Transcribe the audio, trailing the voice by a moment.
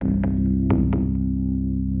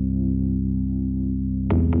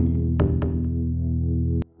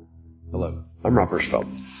Rob Hirschfeld,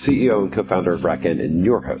 CEO and co-founder of RackN and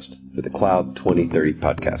your host for the Cloud 2030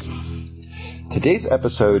 podcast. Today's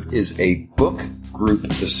episode is a book group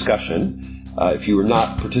discussion. If you are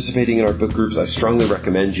not participating in our book groups, I strongly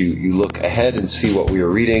recommend you look ahead and see what we are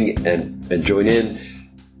reading and join in.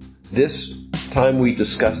 This time we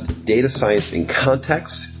discussed Data Science in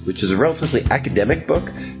Context, which is a relatively academic book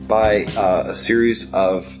by a series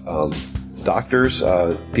of doctors,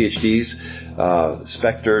 PhDs,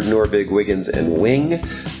 Spector, Norbig, Wiggins, and Wing.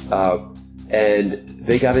 And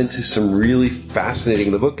they got into some really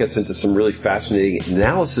fascinating, the book gets into some really fascinating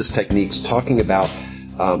analysis techniques talking about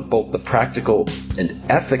both the practical and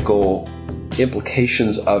ethical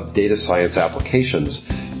implications of data science applications.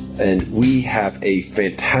 And we have a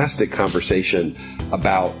fantastic conversation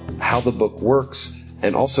about how the book works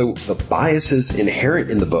and also the biases inherent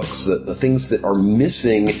in the books, the things that are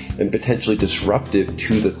missing and potentially disruptive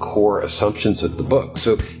to the core assumptions of the book.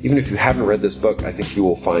 So even if you haven't read this book, I think you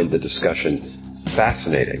will find the discussion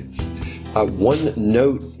fascinating. One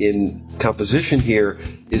note in composition here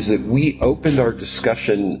is that we opened our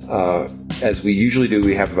discussion, as we usually do.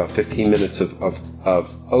 We have about 15 minutes of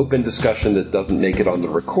open discussion that doesn't make it on the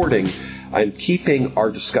recording. I'm keeping our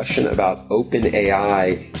discussion about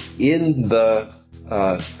OpenAI in the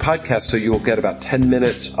podcast, so you will get about 10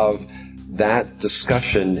 minutes of that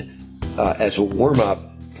discussion as a warm-up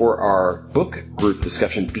for our book group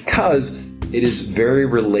discussion, because it is very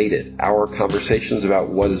related. Our conversations about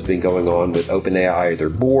what has been going on with OpenAI, their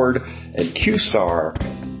board, and QStar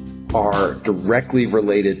are directly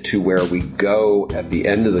related to where we go at the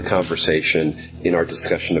end of the conversation in our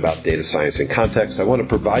discussion about data science in context. I want to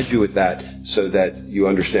provide you with that so that you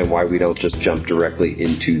understand why we don't just jump directly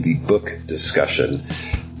into the book discussion.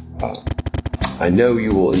 I know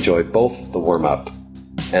you will enjoy both the warm-up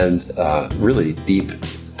and really deep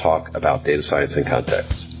talk about data science in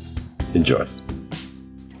context. Enjoy.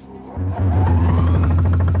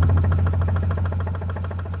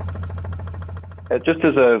 Just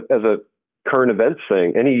as a current events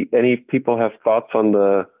thing, any people have thoughts on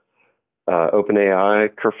the OpenAI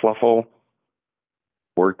kerfluffle,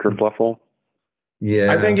 word kerfluffle?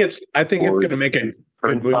 Yeah, I think it's going to make a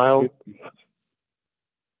good movie.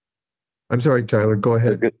 I'm sorry, Tyler. Go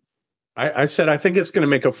ahead. I said I think it's going to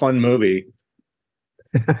make a fun movie.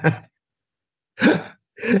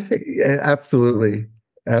 Yeah, absolutely.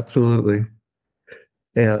 Yeah,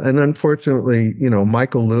 and unfortunately,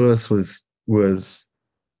 Michael Lewis was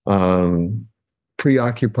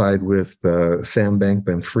preoccupied with Sam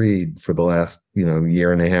Bankman-Fried for the last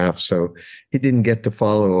year and a half, so he didn't get to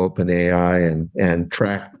follow OpenAI and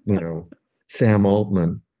track Sam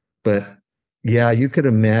Altman. But yeah, you could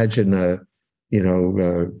imagine a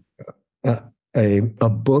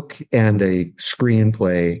book and a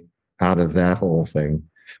screenplay out of that whole thing.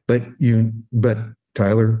 But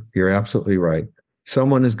Tyler, you're absolutely right.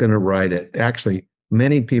 Someone is going to write it. Actually,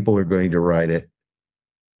 many people are going to write it,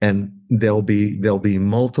 and there'll be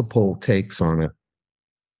multiple takes on it.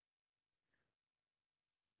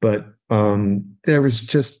 But there was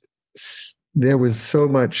so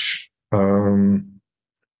much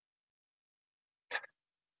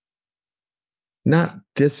not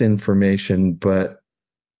disinformation, but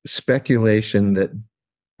speculation that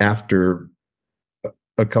after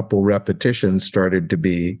a couple repetitions started to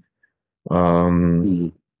be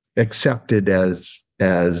accepted as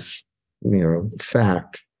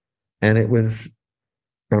fact, and it was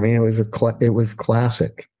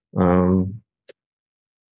classic.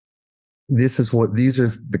 These are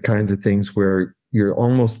the kinds of things where you're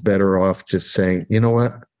almost better off just saying, you know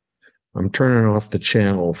what, I'm turning off the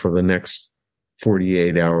channel for the next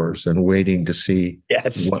 48 hours and waiting to see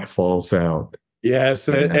what falls out. Yes,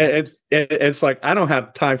 it's like, I don't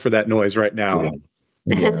have time for that noise right now.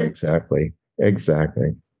 Yeah, exactly. It's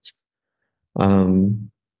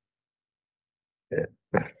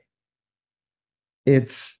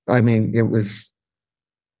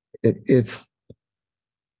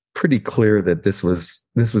pretty clear that this was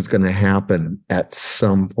going to happen at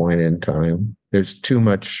some point in time. There's too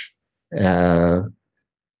much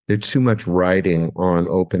writing on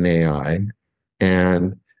OpenAI,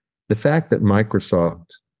 and the fact that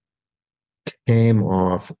Microsoft came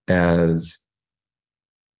off as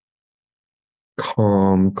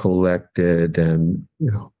calm, collected, and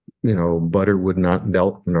butter would not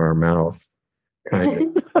melt in our mouth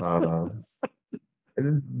kind of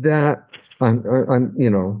that I'm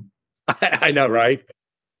I know, right?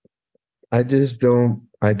 I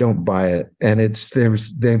don't buy it, and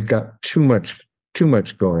they've got too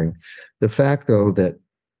much going. The fact, though, that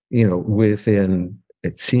within,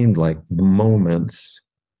 it seemed like moments,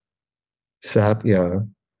 Satya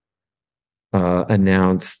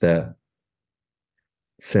announced that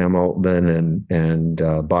Sam Altman and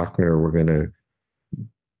Bachner were going to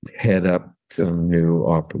head up some new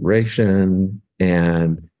operation,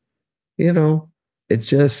 and it's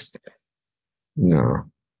just no.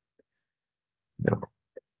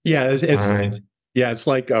 Yeah, it's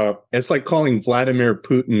like calling Vladimir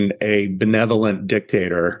Putin a benevolent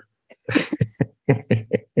dictator. I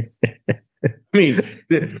mean,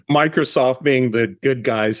 Microsoft being the good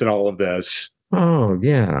guys in all of this. Oh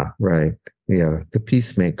yeah, right. Yeah, the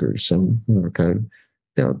peacemakers. Some kind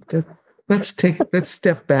of. Let's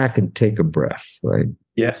step back and take a breath, right?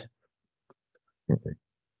 Yeah.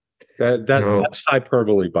 That's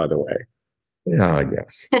hyperbole, by the way. Yeah, I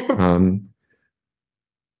guess.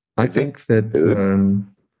 I think that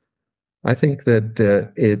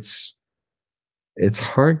it's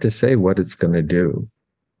hard to say what it's going to do,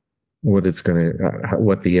 what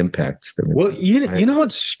the impact's going to. Well, you know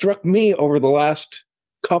what struck me over the last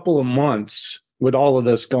couple of months with all of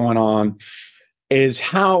this going on is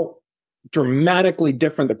how dramatically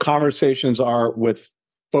different the conversations are with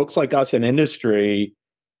folks like us in industry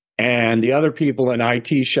and the other people in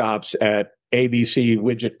IT shops at ABC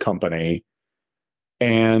Widget Company.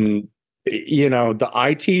 And, the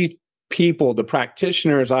IT people, the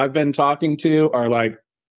practitioners I've been talking to are like,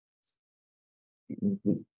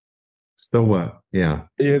 so what? Yeah.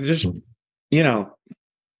 Just, it's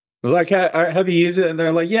like, have you used it? And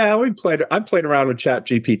they're like, yeah, I played around with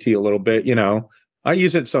ChatGPT a little bit, I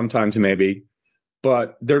use it sometimes maybe,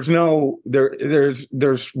 but there's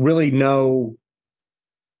really no,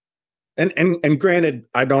 and granted,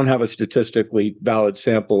 I don't have a statistically valid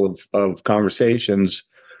sample of conversations,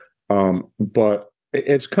 but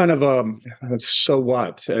it's kind of so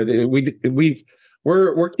what?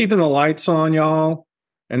 We're keeping the lights on, y'all,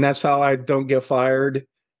 and that's how I don't get fired.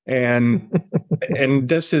 And and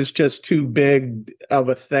this is just too big of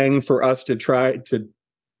a thing for us to try to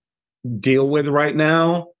deal with right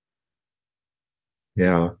now.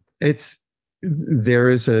 Yeah, there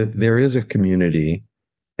is a community,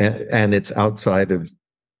 and it's outside of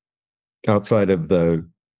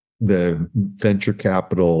the venture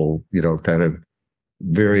capital, kind of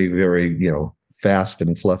very, very, fast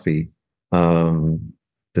and fluffy. The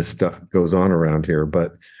stuff goes on around here,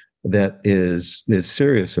 but that is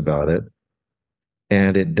serious about it,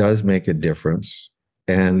 and it does make a difference.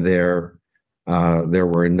 And there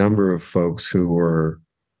were a number of folks who were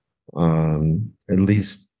at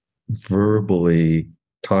least verbally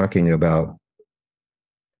talking about.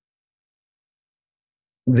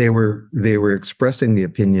 They were expressing the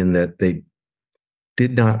opinion that they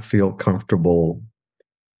did not feel comfortable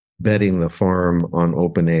betting the farm on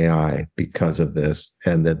OpenAI because of this,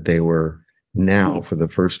 and that they were now, for the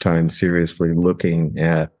first time, seriously looking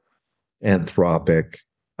at Anthropic.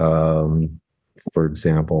 For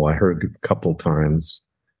example, I heard a couple times,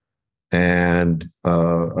 and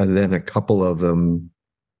then a couple of them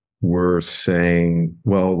were saying,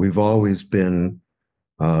 "Well, we've always been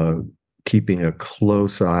keeping a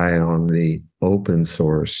close eye on the open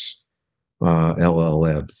source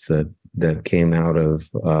LLMs that came out of,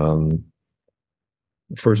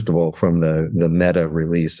 first of all, from the Meta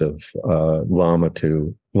release of Llama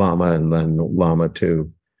and then Llama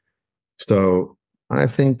 2. So I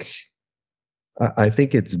think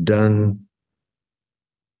it's done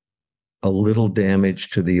a little damage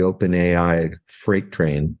to the OpenAI freight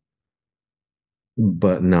train,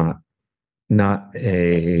 but not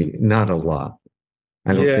a lot.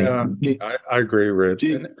 I don't think. I agree, Rich.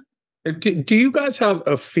 Do you guys have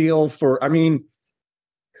a feel for? I mean,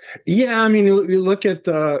 you look at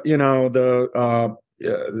the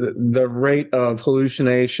rate of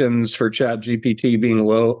hallucinations for ChatGPT being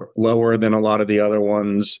lower than a lot of the other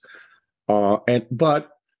ones, but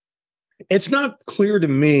it's not clear to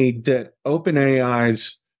me that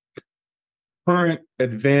OpenAI's current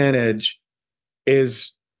advantage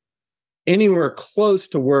is anywhere close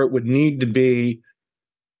to where it would need to be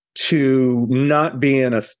to not be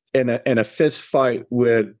in a fist fight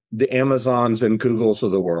with the Amazons and Googles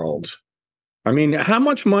of the world. I mean, how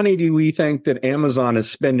much money do we think that Amazon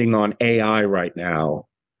is spending on AI right now?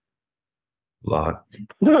 A lot.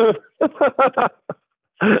 A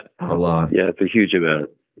lot. Yeah, it's a huge amount.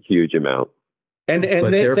 Huge amount. And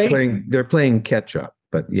but they're playing catch up.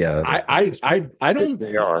 But yeah, I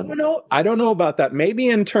don't know about that. Maybe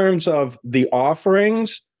in terms of the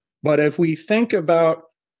offerings, but if we think about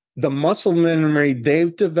the muscle memory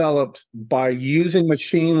they've developed by using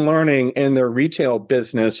machine learning in their retail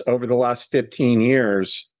business over the last 15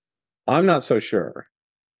 years, I'm not so sure.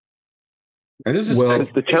 And this is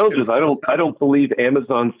the challenge is I don't believe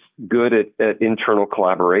Amazon's good at internal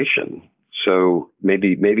collaboration. So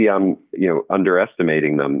maybe I'm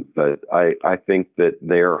underestimating them, but I think that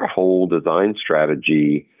their whole design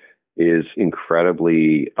strategy is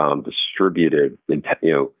incredibly distributed in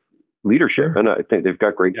leadership, and I think they've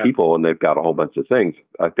got great people and they've got a whole bunch of things.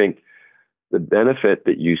 I think the benefit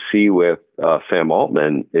that you see with Sam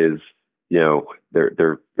Altman is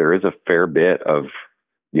there is a fair bit of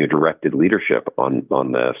directed leadership on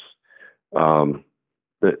this.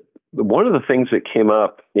 One of the things that came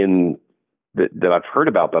up in that I've heard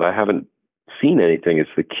about, but I haven't seen anything, is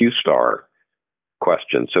the Q-Star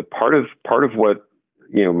question. So part of what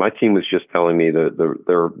my team was just telling me that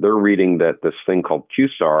they're reading that this thing called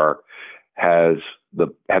Q-Star had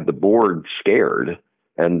the board scared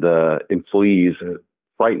and the employees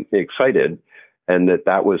frightened, excited, and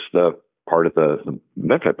that was the part of the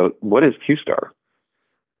benefit. But what is Q-Star?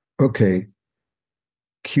 Okay,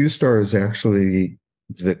 Q-Star is actually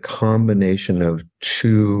the combination of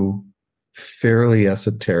two fairly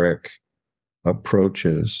esoteric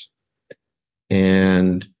approaches,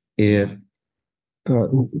 and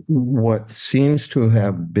what seems to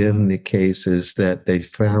have been the case is that they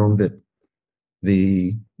found that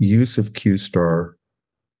the use of Q-Star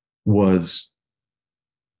was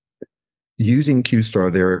using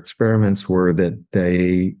Q-Star. Their experiments were that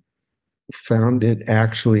they found it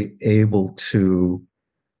actually able to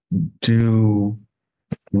do,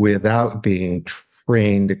 without being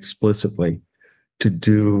trained explicitly, to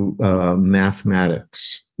do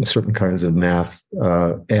mathematics, certain kinds of math.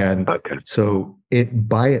 And so it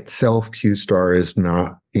by itself, Q-Star is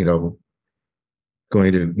not,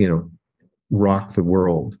 going to, rock the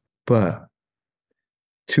world. But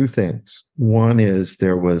two things. One is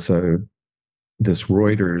there was this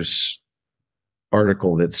Reuters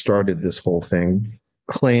article that started this whole thing,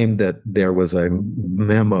 claimed that there was a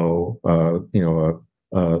memo,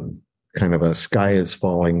 kind of a sky is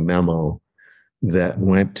falling memo that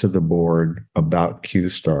went to the board about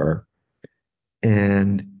Q-Star,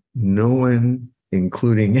 and no one,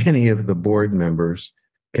 including any of the board members,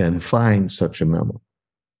 can find such a memo.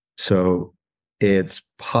 So it's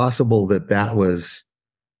possible that was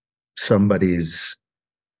somebody's,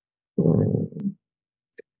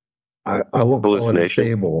 I won't call it a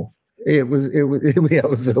fable. It was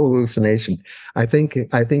a hallucination. I think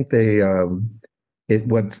they,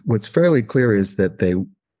 what's fairly clear is that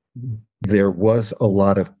there was a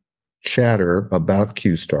lot of chatter about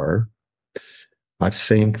Q-Star. I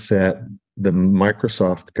think that the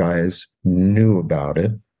Microsoft guys knew about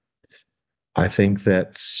it. I think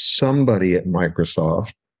that somebody at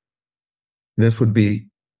Microsoft, this would be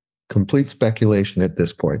complete speculation at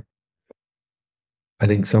this point, I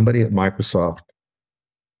think somebody at Microsoft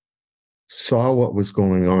saw what was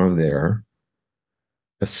going on there,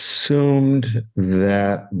 assumed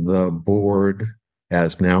that the board,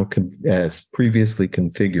 as previously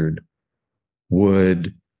configured,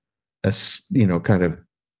 would, kind of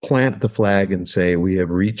plant the flag and say, we have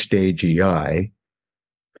reached AGI,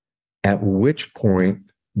 at which point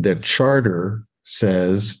the charter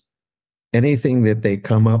says anything that they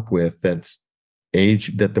come up with that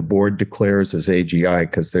the board declares as AGI,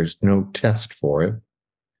 because there's no test for it,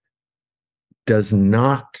 does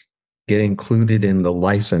not get included in the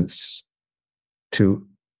license to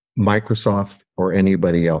Microsoft or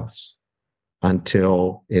anybody else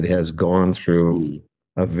until it has gone through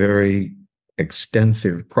a very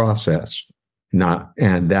extensive process,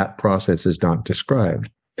 and that process is not described.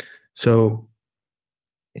 So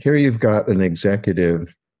here you've got an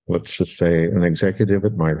executive, let's just say an executive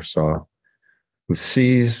at Microsoft, who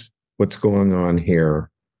sees what's going on here,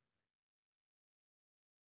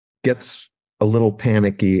 gets a little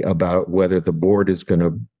panicky about whether the board is going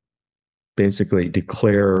to basically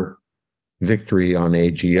declare victory on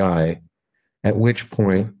AGI, at which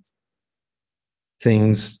point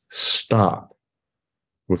things stop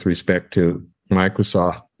with respect to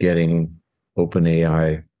Microsoft getting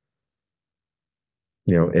OpenAI,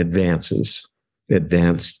 advanced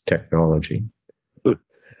technology.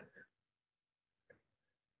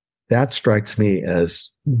 That strikes me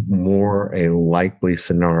as more a likely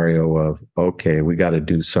scenario of, okay, we got to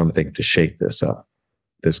do something to shake this up.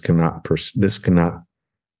 This cannot proceed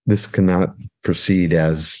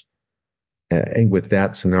as with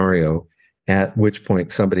that scenario. At which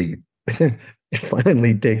point somebody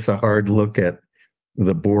finally takes a hard look at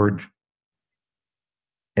the board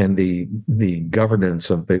and the governance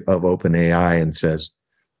of OpenAI and says,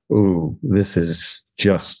 "Ooh, this is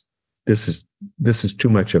too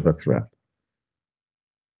much of a threat."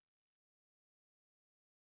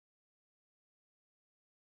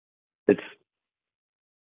 It's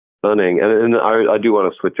stunning, and I do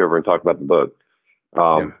want to switch over and talk about the book.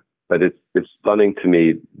 but it's stunning to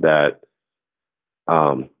me that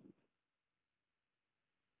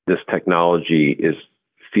this technology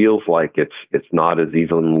feels like it's not as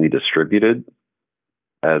evenly distributed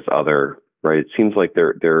as other, right? It seems like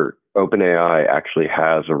their OpenAI actually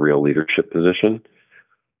has a real leadership position,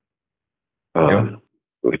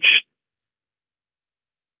 which.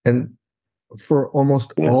 And for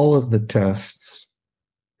almost all of the tests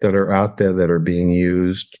that are out there that are being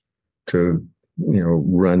used to,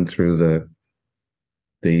 run through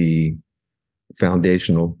the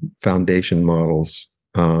foundation models,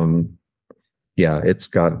 it's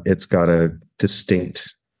got a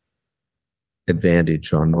distinct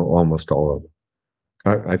advantage on almost all of them.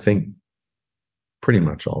 I think pretty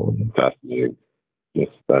much all of them. Fascinating. Yes,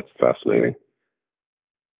 that's fascinating.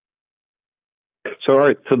 So, all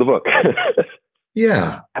right, so the book.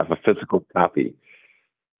 Yeah. Have a physical copy.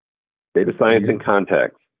 Data Science in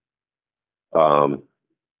Context.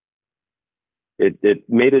 It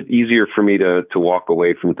made it easier for me to walk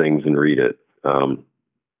away from things and read it,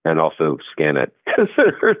 and also scan it, because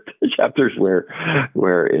there are chapters where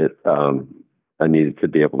it I needed to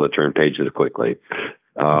be able to turn pages quickly.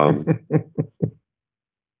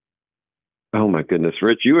 Oh my goodness,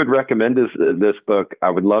 Rich, you would recommend this book. I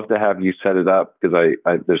would love to have you set it up, because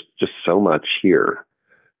I there's just so much here.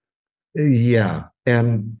 Yeah,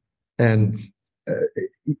 and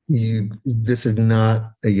this is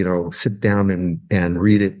not sit down and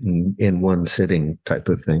read it in one sitting type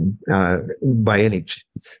of thing by any.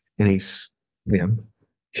 Here's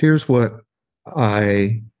what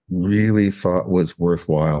I really thought was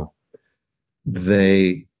worthwhile.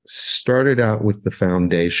 They started out with the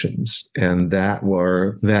foundations, and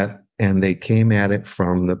and they came at it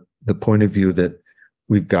from the point of view that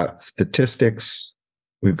we've got statistics,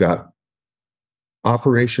 we've got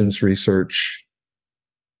operations research,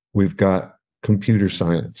 we've got computer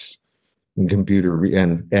science and computer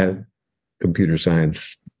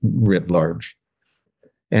science writ large.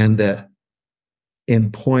 And that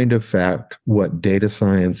in point of fact, what data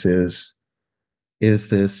science is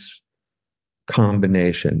this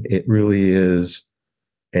combination. It really is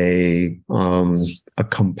a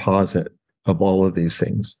composite of all of these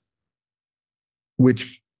things,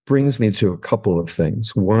 which brings me to a couple of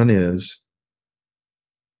things. One is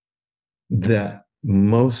that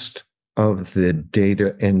most of the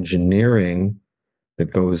data engineering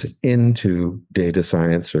that goes into data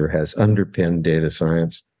science or has underpinned data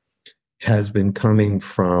science has been coming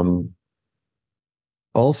from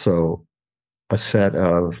also a set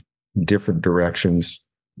of different directions,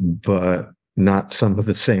 but not some of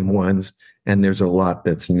the same ones. And there's a lot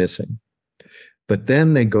that's missing. But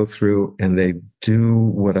then they go through and they do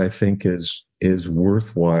what I think is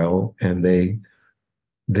worthwhile, and they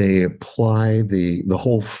apply the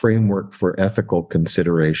whole framework for ethical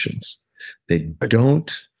considerations. They don't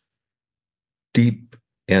deep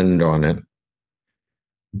end on it.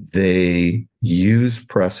 They use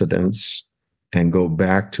precedents and go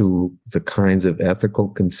back to the kinds of ethical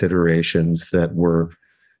considerations that were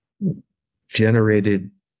generated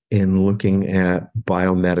in looking at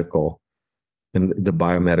biomedical and the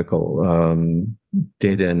biomedical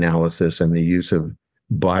data analysis and the use of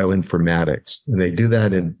bioinformatics. And they do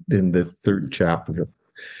that in the third chapter.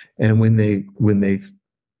 And when they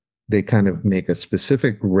kind of make a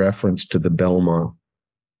specific reference to the Belmont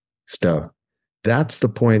stuff, that's the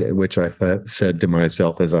point at which I said to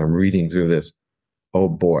myself as I'm reading through this, oh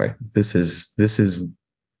boy,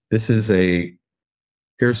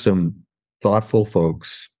 here's some thoughtful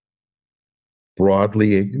folks,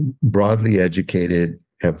 broadly educated,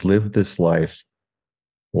 have lived this life,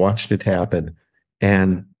 watched it happen,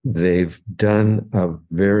 and they've done a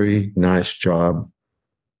very nice job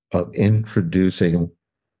of introducing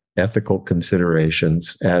ethical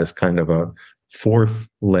considerations as kind of a fourth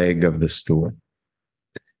leg of the stool.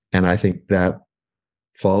 And I think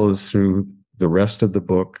follows through the rest of the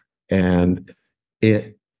book. And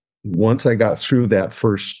once I got through that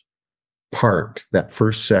first part, that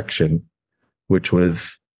first section, which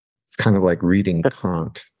was kind of like reading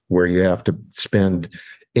Kant, where you have to spend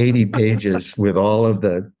 80 pages with all of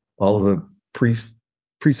the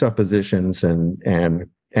presuppositions and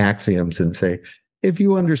axioms and say, if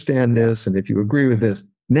you understand this and if you agree with this,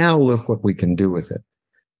 now look what we can do with it.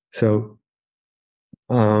 So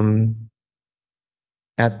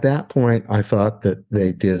at that point, I thought that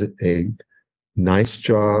they did a nice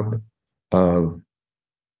job of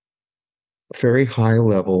very high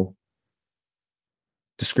level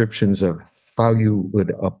descriptions of how you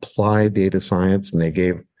would apply data science, and they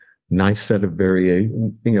gave nice set of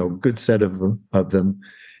good set of them.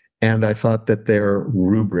 And I thought that their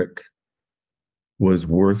rubric was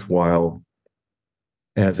worthwhile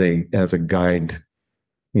as a guide,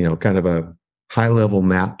 kind of a high level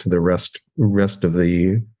map to the rest of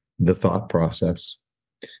the thought process.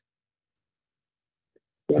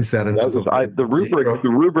 Is that enough? The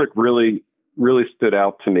rubric really stood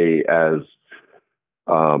out to me as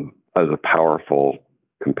a powerful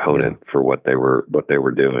component for what they were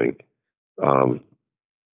doing.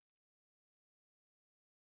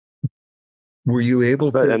 Were you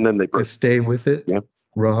able to stay with it? Yeah.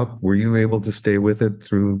 Rob, were you able to stay with it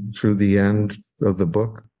through the end of the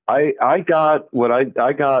book? I got what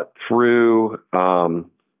I got through.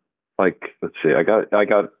 Let's see, I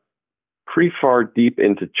got pretty far deep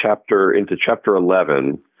into chapter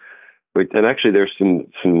 11, and actually there's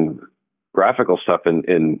some graphical stuff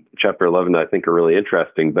in chapter 11 that I think are really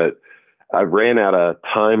interesting, but I ran out of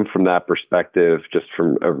time from that perspective, just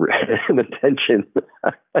from an attention.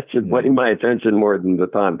 I should weigh my attention more than the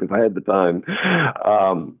time, because I had the time.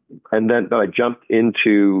 And then I jumped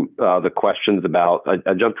into the questions about,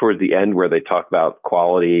 I jumped towards the end where they talk about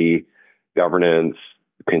quality, governance,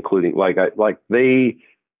 concluding,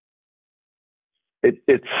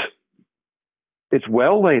 it's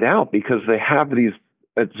well laid out, because they have these.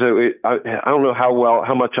 I don't know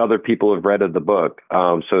how much other people have read of the book.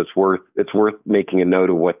 So it's worth making a note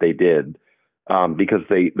of what they did, because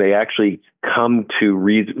they actually come to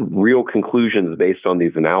real conclusions based on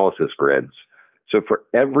these analysis grids. So for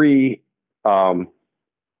every, and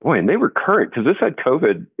they were current, because this had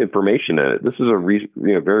COVID information in it. This is a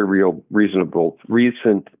very real, recent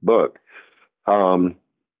book.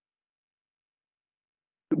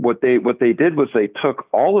 What they did was they took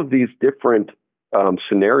all of these different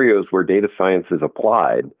scenarios where data science is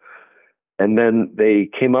applied, and then they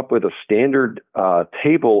came up with a standard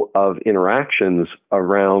table of interactions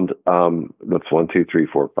around that's 1, 2, 3,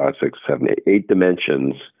 4, 5, 6, 7, 8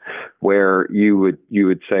 dimensions, where you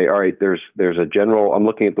would say, all right, there's a general. I'm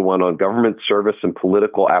looking at the one on government service and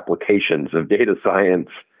political applications of data science,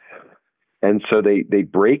 and so they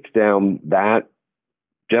break down that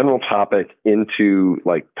general topic into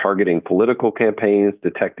targeting political campaigns,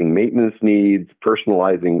 detecting maintenance needs,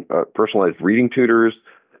 personalized reading tutors,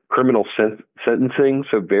 criminal sentencing.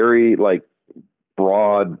 So very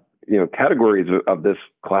broad, categories of this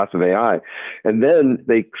class of AI. And then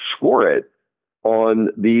they score it on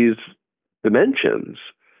these dimensions.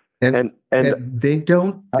 And they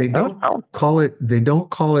don't call it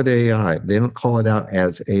AI. They don't call it out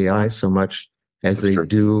as AI so much as they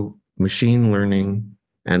do machine learning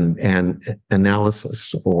and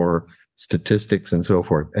analysis or statistics and so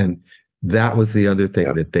forth. And that was the other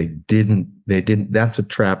thing that they didn't, that's a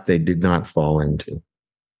trap they did not fall into.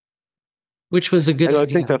 Which was a good idea. I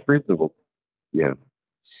think that's reasonable. Yeah.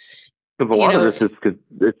 Because a lot of this is because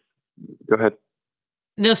it's, go ahead.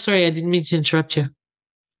 No, sorry, I didn't mean to interrupt you.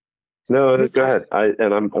 No, go ahead.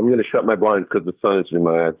 I'm going to shut my blinds because the sun is in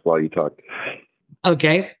my eyes while you talk.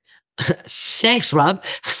 Okay. Thanks, Rob.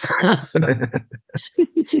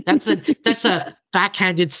 that's a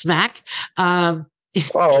backhanded smack. What?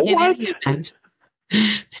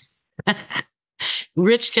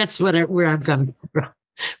 Rich gets where I'm coming from,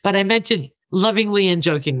 but I meant it lovingly and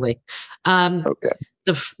jokingly. Okay.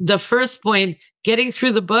 The first point, getting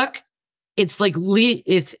through the book, it's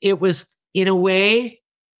it was in a way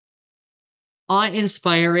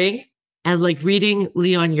awe-inspiring and like reading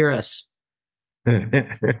Leon Uris.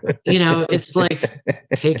 It's like,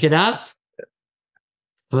 pick it up,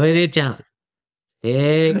 put it down.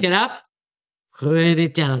 Pick it up, put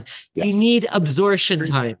it down. Yes. You need absorption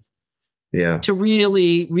time. Yeah. To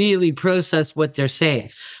really, really process what they're saying.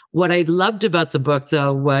 What I loved about the book,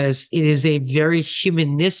 though, was it is a very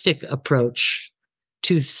humanistic approach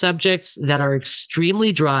to subjects that are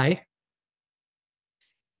extremely dry.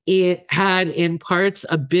 It had in parts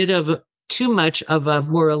a bit of too much of a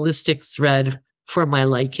moralistic thread for my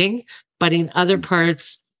liking, but in other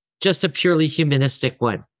parts, just a purely humanistic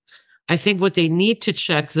one. I think what they need to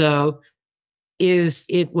check, though, is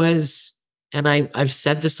it was, and I've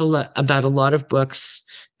said this a lot about a lot of books,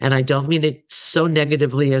 and I don't mean it so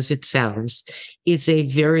negatively as it sounds. It's a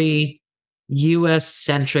very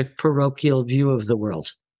US-centric parochial view of the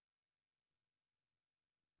world.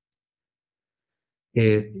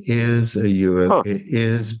 It is a US. Huh. It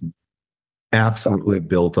is absolutely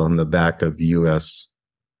built on the back of US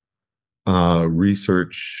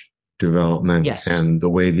research development, yes. And the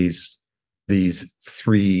way these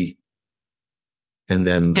three and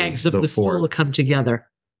then pegs of the school come together.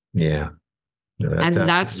 Yeah.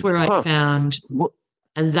 That's where I found,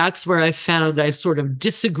 I sort of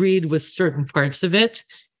disagreed with certain parts of it.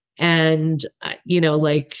 And,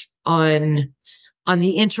 like on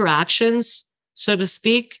the interactions. so to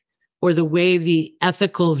speak, or the way the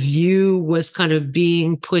ethical view was kind of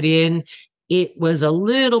being put in, it was a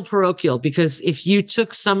little parochial, because if you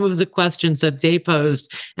took some of the questions that they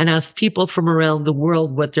posed and asked people from around the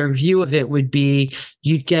world what their view of it would be,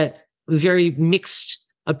 you'd get very mixed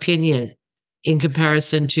opinion in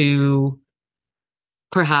comparison to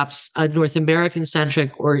perhaps a North American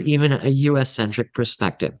centric or even a US centric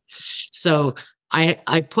perspective. So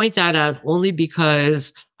I point that out only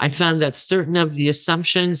because I found that certain of the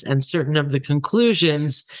assumptions and certain of the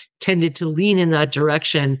conclusions tended to lean in that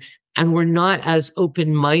direction and were not as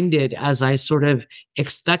open-minded as I sort of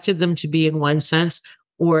expected them to be in one sense,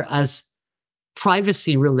 or as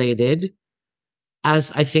privacy related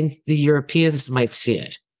as I think the Europeans might see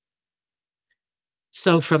it.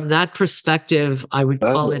 So from that perspective, I would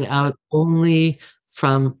call it out only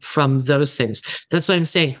from those things. That's what I'm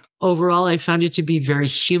saying. Overall, I found it to be very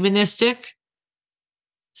humanistic,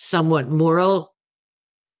 somewhat moral,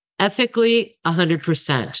 ethically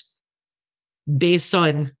 100%, based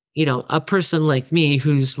on, a person like me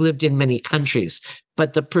who's lived in many countries.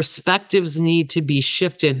 But the perspectives need to be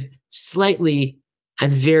shifted slightly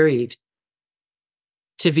and varied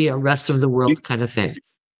to be a rest of the world kind of thing.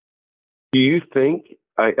 Do you think,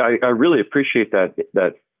 I really appreciate that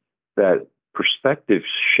perspective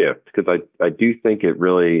shift, because I do think it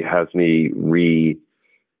really has me reread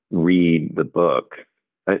the book.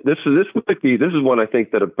 This is one I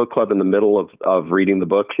think that a book club in the middle of reading the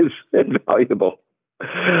book is invaluable.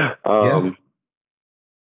 But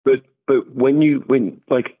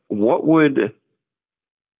what would, is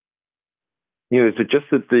it just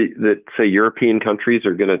that say European countries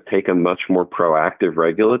are going to take a much more proactive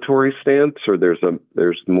regulatory stance, or there's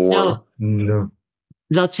more? No.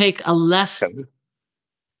 They'll take a less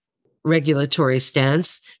regulatory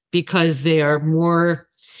stance because they are more.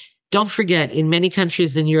 Don't forget, in many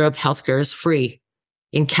countries in Europe, healthcare is free.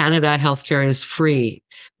 In Canada, healthcare is free.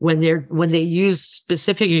 When they use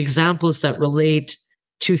specific examples that relate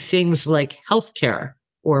to things like healthcare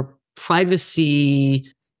or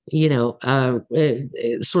privacy,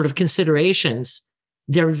 sort of considerations,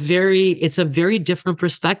 it's a very different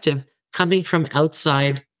perspective coming from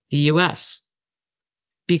outside the US,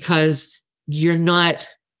 because you're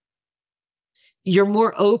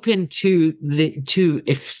more open to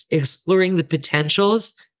exploring the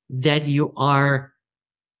potentials than you are.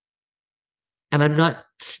 And I'm not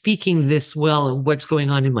speaking this well of what's going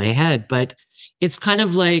on in my head, but it's kind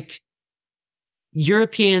of like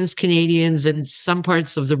Europeans, Canadians, and some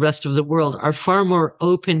parts of the rest of the world are far more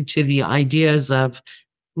open to the ideas of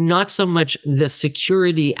not so much the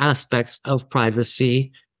security aspects of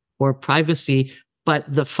privacy, but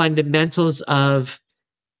the fundamentals of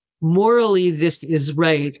morally this is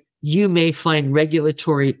right. You may find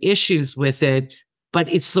regulatory issues with it, but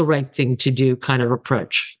it's the right thing to do kind of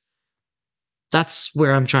approach. That's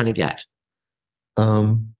where I'm trying to get.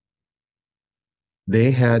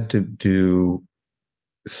 They had to do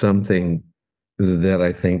something that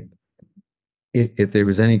I think, if there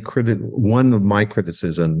was any one of my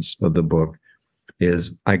criticisms of the book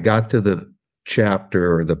is I got to the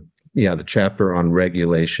chapter, the chapter on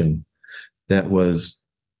regulation that was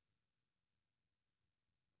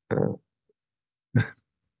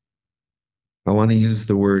I want to use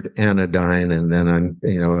the word anodyne, and then I'm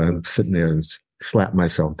sitting there and slap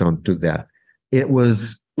myself. Don't do that. It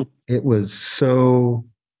was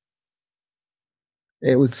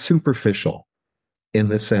superficial in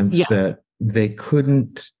the sense that they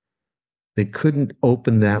couldn't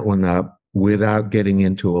open that one up without getting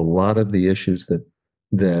into a lot of the issues that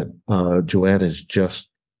Joanne has just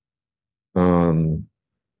kind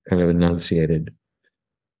of enunciated.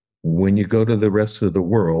 When you go to the rest of the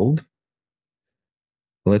world,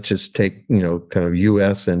 let's just take, kind of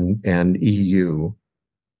US and EU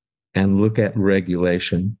and look at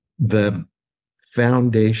regulation, the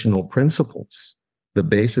foundational principles, the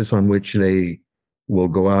basis on which they will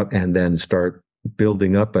go out and then start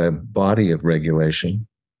building up a body of regulation.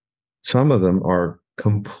 Some of them are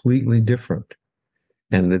completely different,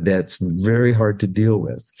 and that's very hard to deal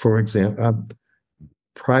with. For example,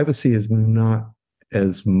 privacy is not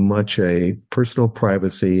as much a personal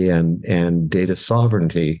privacy and data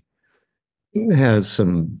sovereignty. It has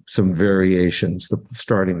some variations, the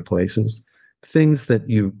starting places. Things that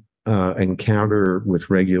you encounter with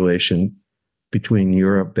regulation between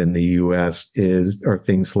Europe and the US are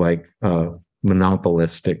things like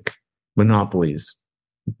monopolies,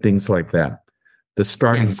 things like that. The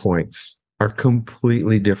starting points are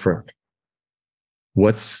completely different.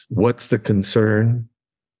 What's the concern?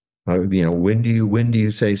 When do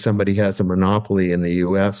you say somebody has a monopoly in the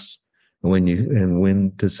US?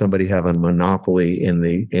 when does somebody have a monopoly in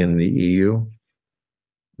the EU?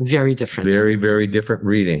 Very different. Very, very different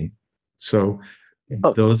reading. So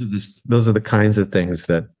those are the kinds of things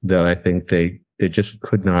that I think they just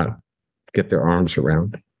could not get their arms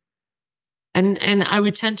around. And I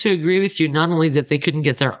would tend to agree with you, not only that they couldn't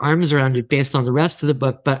get their arms around it based on the rest of the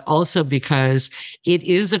book, but also because it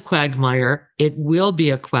is a quagmire. It will be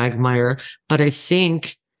a quagmire. But I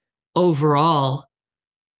think overall,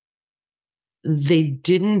 they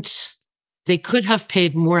could have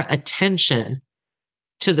paid more attention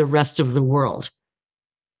to the rest of the world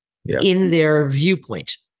in their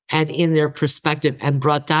viewpoint and in their perspective, and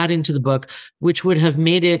brought that into the book, which would have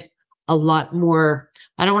made it a lot more,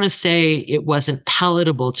 I don't want to say it wasn't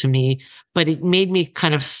palatable to me, but it made me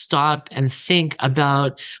kind of stop and think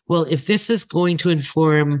about, well, if this is going to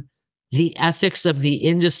inform the ethics of the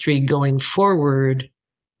industry going forward,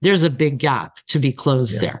 there's a big gap to be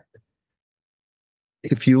closed there.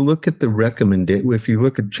 If you look at if you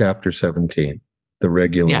look at chapter 17, the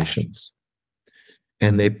regulations,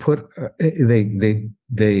 and they put,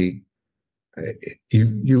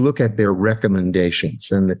 you look at their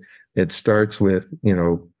recommendations, and it starts with,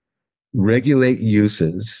 regulate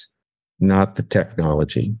uses, not the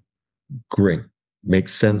technology. Great.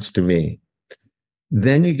 Makes sense to me.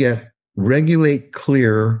 Then you get regulate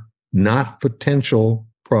clear, not potential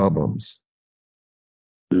problems.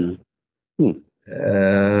 Then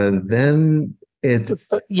it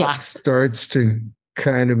starts to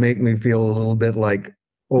kind of make me feel a little bit like,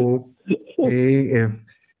 okay,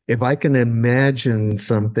 if I can imagine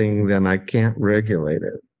something, then I can't regulate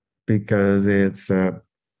it because it's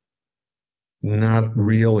not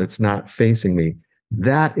real. It's not facing me.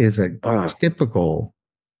 That is a typical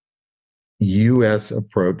U.S.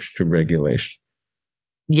 approach to regulation.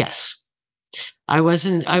 Yes. I was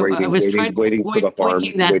trying to avoid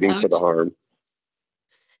pointing that out. For the harm.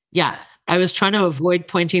 Yeah. I was trying to avoid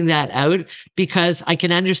pointing that out because I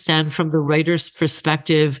can understand from the writer's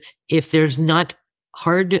perspective, if there's not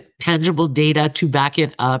hard, tangible data to back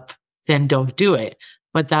it up, then don't do it.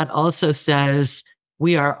 But that also says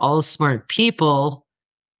we are all smart people,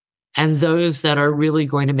 and those that are really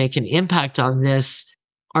going to make an impact on this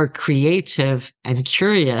are creative and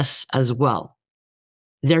curious as well.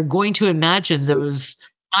 They're going to imagine those,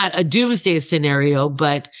 not a doomsday scenario,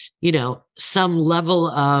 but, some level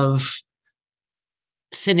of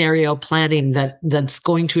scenario planning that's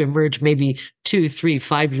going to emerge maybe 2, 3,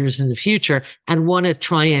 5 years in the future, and want to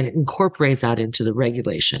try and incorporate that into the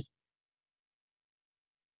regulation.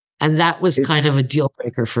 And that was kind of a deal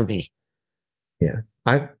breaker for me. Yeah.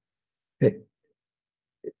 That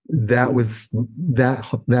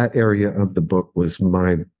area of the book was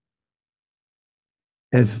let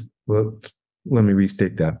me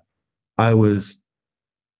restate that. I was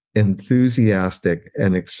enthusiastic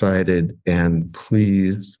and excited and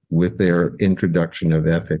pleased with their introduction of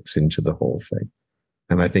ethics into the whole thing.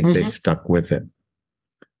 And I think they stuck with it.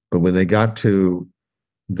 But when they got to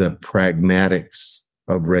the pragmatics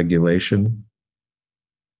of regulation,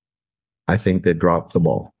 I think they dropped the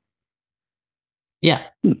ball. Yeah.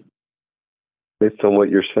 Based on what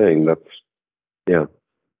you're saying, the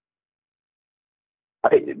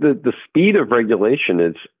speed of regulation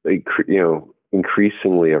is,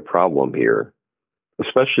 increasingly a problem here,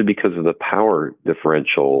 especially because of the power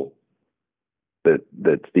differential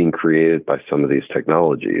that's being created by some of these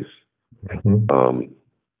technologies.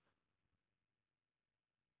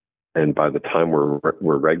 And by the time we're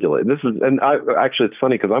regulating, it's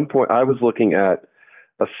funny because I was looking at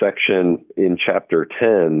a section in chapter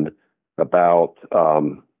 10 about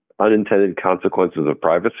unintended consequences of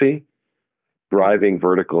privacy driving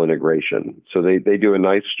vertical integration. So they do a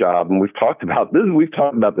nice job, and we've talked about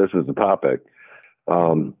this as a topic.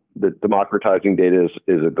 That democratizing data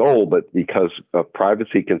is a goal, but because of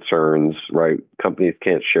privacy concerns, right, companies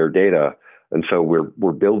can't share data, and so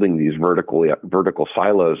we're building these vertical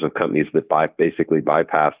silos of companies that basically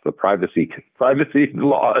bypass the privacy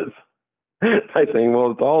laws by saying,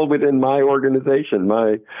 well, it's all within my organization,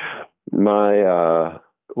 my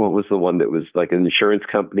what was the one that was like an insurance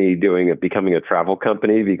company becoming a travel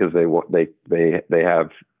company because they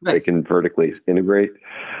can vertically integrate.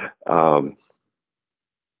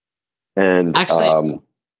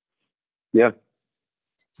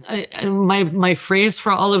 My phrase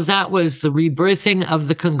for all of that was the rebirthing of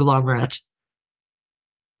the conglomerate.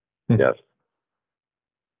 Yes.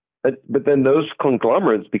 But then those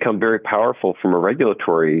conglomerates become very powerful from a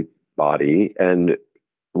regulatory body, and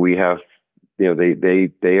we have,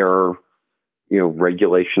 they are,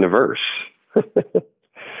 regulation averse.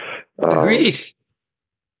 Agreed.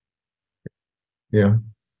 Yeah.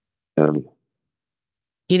 When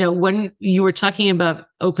you were talking about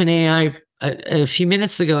OpenAI a few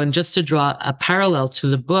minutes ago, and just to draw a parallel to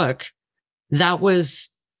the book, that was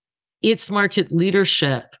its market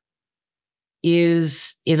leadership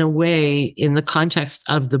is, in a way, in the context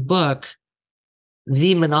of the book,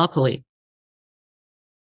 the monopoly.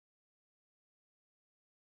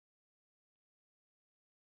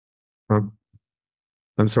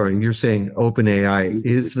 I'm sorry, you're saying OpenAI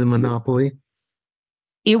is the monopoly?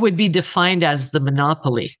 It would be defined as the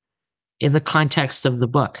monopoly in the context of the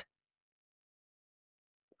book.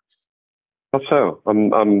 How so? I'm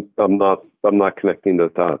not connecting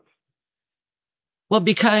those dots. Well,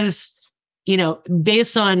 because,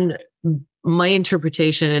 based on my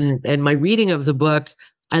interpretation and my reading of the book,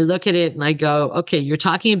 I look at it and I go, okay, you're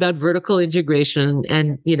talking about vertical integration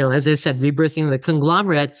and, as I said, rebirthing the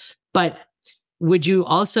conglomerate. But would you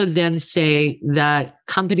also then say that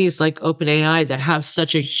companies like OpenAI that have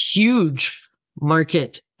such a huge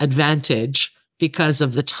market advantage because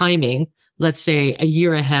of the timing, let's say a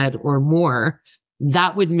year ahead or more,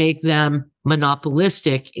 that would make them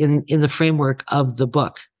monopolistic in the framework of the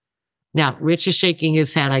book? Now, Rich is shaking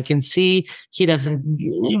his head. I can see he doesn't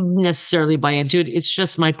necessarily buy into it. It's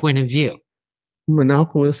just my point of view.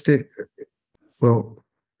 Monopolistic. Well,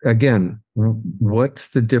 again, what's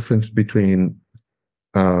the difference between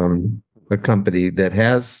a company that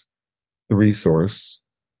has the resource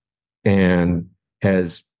and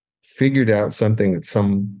has figured out something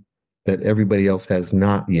that everybody else has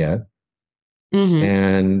not yet, Mm-hmm.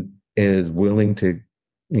 and is willing to,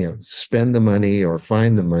 spend the money or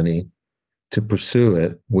find the money to pursue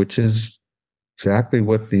it, which is exactly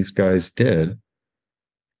what these guys did.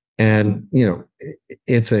 And,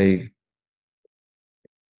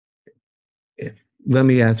 let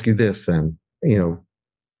me ask you this then,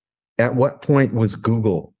 at what point was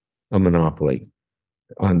Google a monopoly?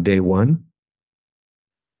 On day one?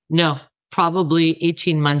 No, probably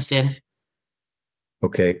 18 months in.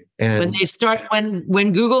 Okay. And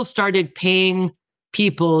when Google started paying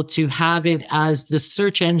people to have it as the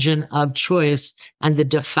search engine of choice and the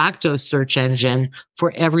de facto search engine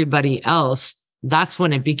for everybody else, that's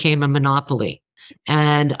when it became a monopoly.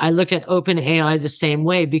 And I look at OpenAI the same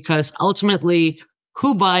way, because ultimately,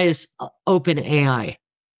 who buys OpenAI?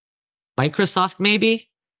 Microsoft, maybe?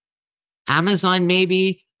 Amazon,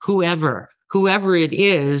 maybe? Whoever it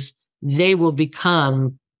is, they will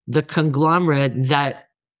become the conglomerate that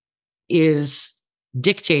is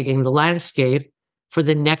dictating the landscape for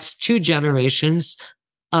the next 2 generations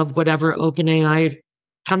of whatever OpenAI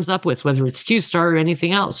comes up with, whether it's Q-Star or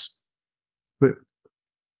anything else. But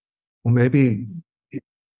maybe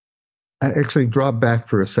I actually drop back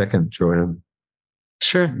for a second, Joanne.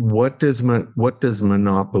 Sure. What does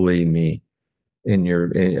monopoly mean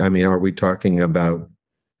are we talking about,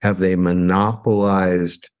 have they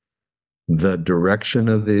monopolized the direction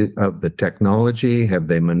of the technology? Have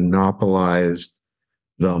they monopolized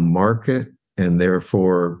the market and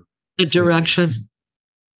therefore the direction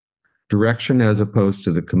as opposed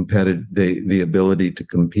to the ability to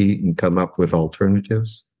compete and come up with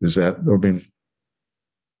alternatives? Is that,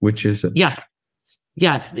 which is it? Yeah.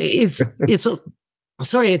 It's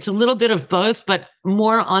it's a little bit of both, but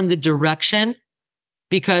more on the direction,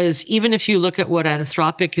 because even if you look at what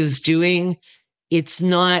Anthropic is doing, it's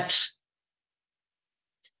not,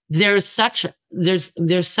 there's such a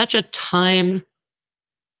time,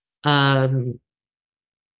 they're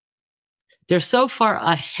so far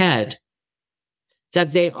ahead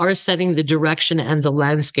that they are setting the direction and the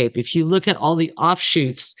landscape. If you look at all the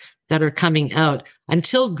offshoots that are coming out,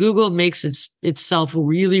 until Google makes itself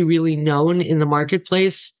really, really known in the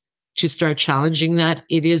marketplace to start challenging that,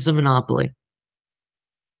 it is a monopoly,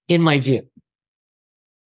 in my view.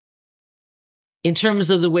 In terms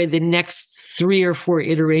of the way the next 3 or 4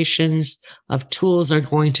 iterations of tools are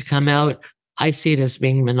going to come out, I see it as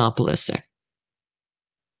being monopolistic.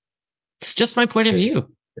 It's just my point of view.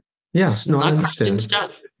 Yeah, no, I understand.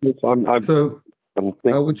 I'm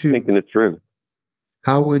thinking it through.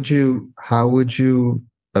 How would you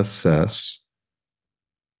assess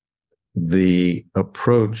the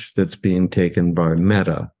approach that's being taken by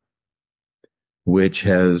Meta, which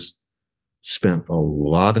has spent a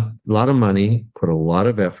lot of money, put a lot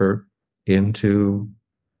of effort into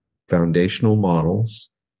foundational models,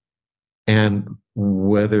 and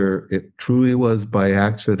whether it truly was by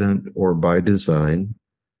accident or by design,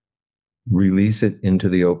 release it into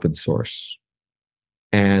the open source.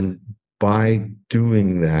 And by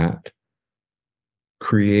doing that,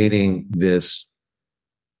 creating this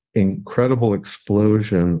incredible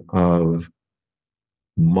explosion of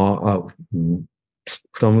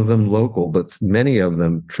some of them local, but many of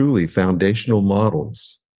them truly foundational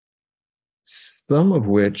models, some of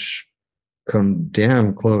which come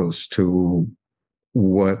damn close to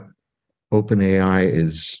what OpenAI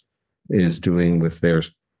is doing with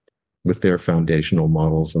their foundational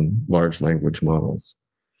models and large language models.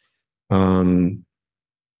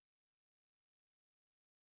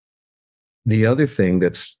 The other thing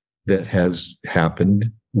that has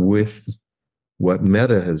happened with what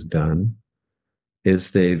Meta has done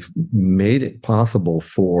is they've made it possible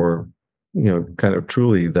for, kind of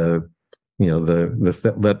truly the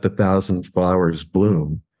let the thousand flowers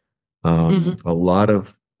bloom. A lot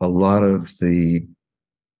of the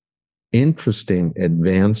interesting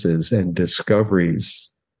advances and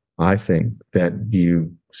discoveries, I think, that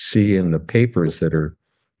you see in the papers that are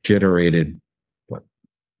generated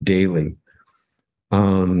daily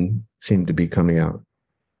seem to be coming out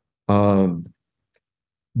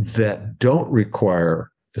that don't require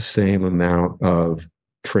the same amount of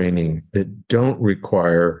training, that don't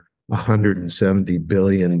require 170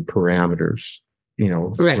 billion parameters,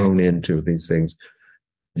 thrown into these things.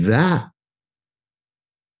 That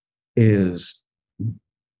is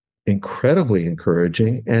incredibly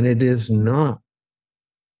encouraging, and it's not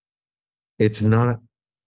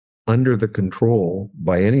under the control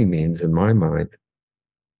by any means, in my mind,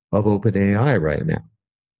 of OpenAI right now.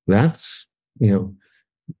 That's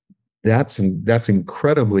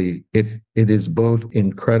incredibly, it is both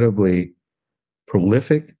incredibly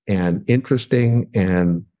prolific and interesting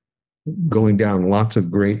and going down lots of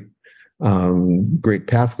great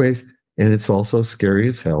pathways. And it's also scary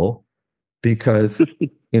as hell because,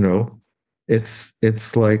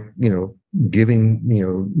 it's like, giving,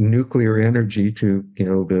 nuclear energy to,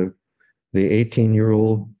 the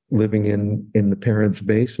 18-year-old living in the parents'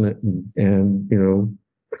 basement and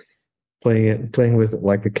playing with it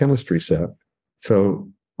like a chemistry set. So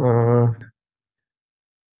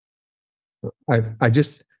I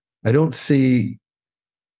don't see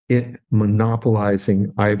it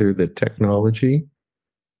monopolizing either the technology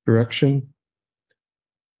direction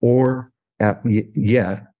or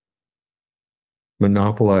yet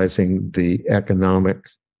monopolizing the economic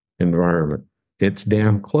environment. It's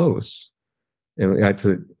damn close. And it's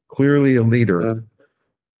clearly a leader.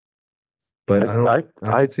 But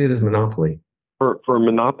I see it as monopoly. For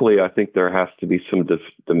monopoly, I think there has to be some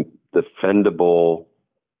defendable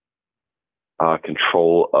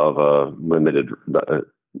control of a limited,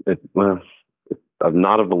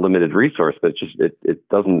 not of a limited resource, but it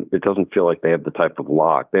doesn't feel like they have the type of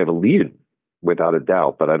lock. They have a lead without a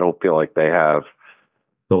doubt, but I don't feel like they have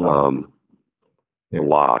the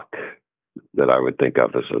lock that I would think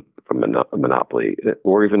of as a monopoly,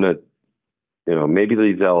 or even maybe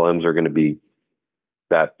these LLMs are going to be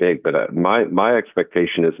that big, but my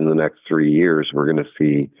expectation is in the next 3 years we're going to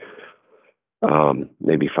see,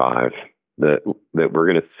 maybe 5, that we're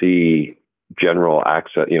going to see general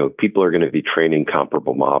access. People are going to be training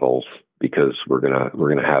comparable models because we're going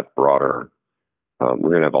to have broader. We're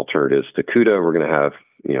going to have alternatives to CUDA. We're going to have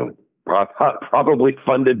probably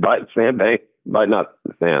funded by Sam Bank, by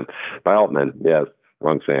Altman. Yes,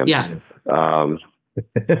 wrong Sam. Yeah.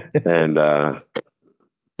 And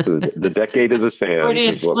the decade of the Sam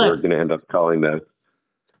is what we're going to end up calling that.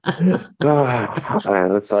 I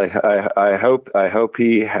hope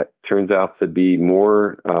he turns out to be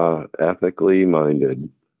more ethically minded.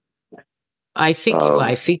 I think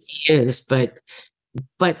he is, but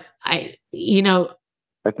I,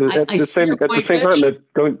 at the same time,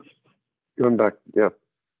 going back, yeah.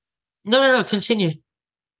 No, continue.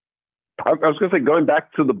 I was going to say, going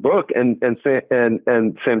back to the book and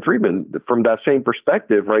Sam Friedman, from that same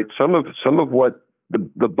perspective, right? Some of what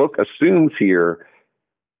the book assumes here,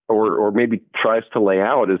 or maybe tries to lay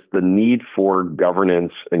out, is the need for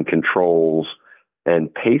governance and controls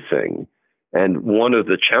and pacing. And one of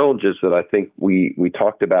the challenges that I think we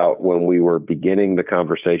talked about when we were beginning the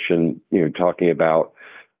conversation, talking about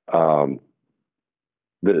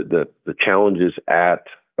the challenges at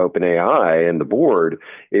OpenAI and the board,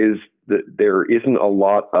 is that there isn't a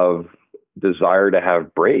lot of desire to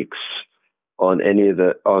have brakes on any of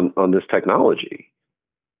on this technology.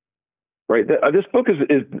 Right. This book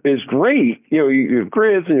is great. You have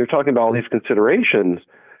grids and you're talking about all these considerations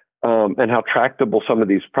and how tractable some of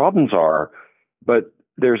these problems are. But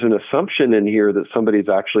there's an assumption in here that somebody's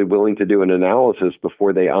actually willing to do an analysis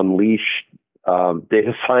before they unleash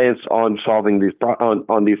data science on solving these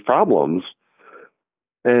on these problems.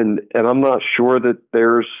 And I'm not sure that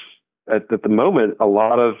there's at the moment a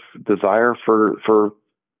lot of desire for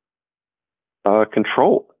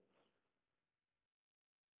control.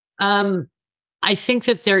 I think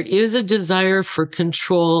that there is a desire for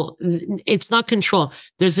control. It's not control.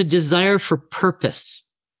 There's a desire for purpose.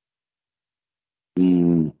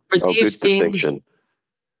 For these things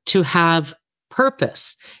to have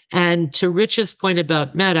purpose. And to Rich's point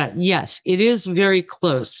about Meta, yes, it is very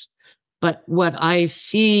close. But what I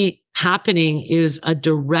see happening is a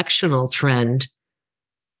directional trend.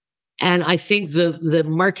 And I think the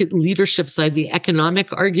market leadership side, the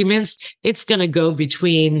economic arguments, it's going to go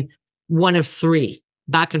between one of three,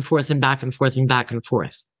 back and forth and back and forth and back and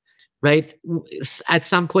forth, right? At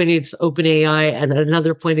some point, it's OpenAI. At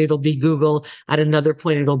another point, it'll be Google. At another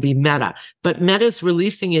point, it'll be Meta. But Meta's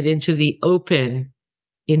releasing it into the open,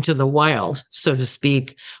 into the wild, so to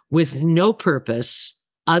speak, with no purpose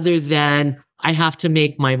other than I have to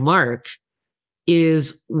make my mark,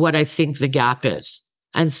 is what I think the gap is.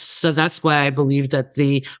 And so that's why I believe that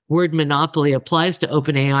the word monopoly applies to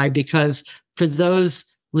OpenAI, because for those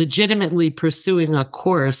legitimately pursuing a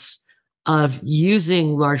course of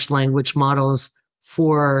using large language models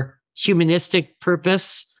for humanistic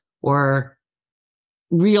purpose or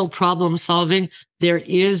real problem solving, there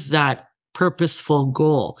is that purposeful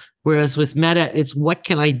goal. Whereas with Meta, it's what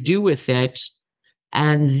can I do with it?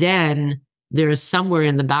 And then there's somewhere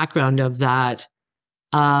in the background of that,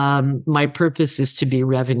 my purpose is to be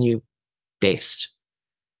revenue based.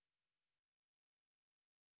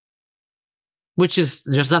 Which is,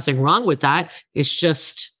 there's nothing wrong with that. It's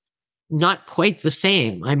just not quite the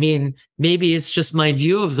same. I mean, maybe it's just my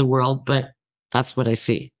view of the world, but that's what I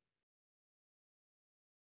see.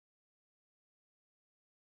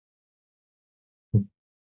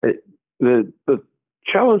 The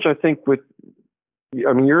challenge, I think,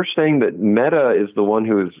 you're saying that Meta is the one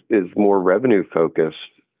who is more revenue focused,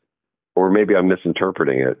 or maybe I'm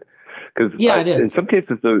misinterpreting it. Because in some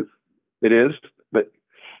cases, it is, but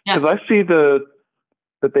because I see that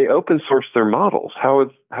they open source their models.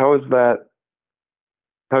 How's that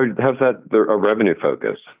a revenue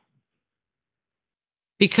focus?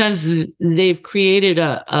 Because they've created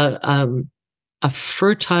a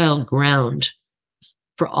fertile ground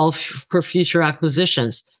for future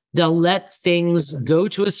acquisitions. They'll let things go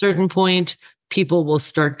to a certain point. People will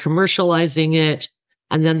start commercializing it,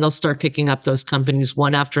 and then they'll start picking up those companies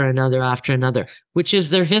one after another, which is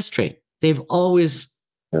their history. They've always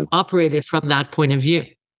operated from that point of view.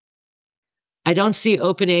 I don't see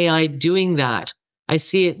OpenAI doing that. I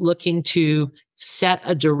see it looking to set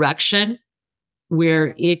a direction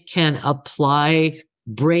where it can apply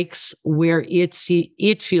breaks where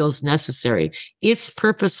it feels necessary. It's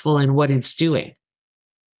purposeful in what it's doing.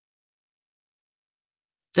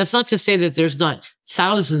 That's not to say that there's not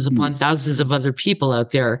thousands upon thousands of other people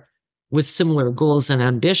out there with similar goals and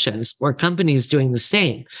ambitions, or companies doing the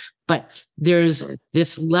same. But there's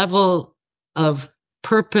this level of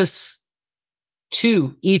purpose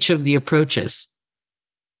to each of the approaches.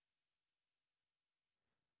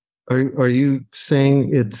 Are you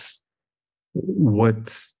saying it's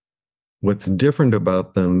what's different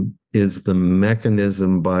about them is the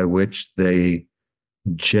mechanism by which they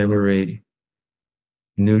generate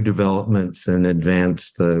new developments and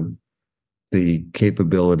advance the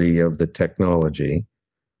capability of the technology?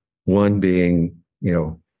 One being,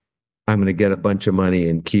 I'm going to get a bunch of money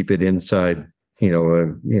and keep it inside,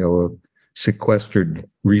 a sequestered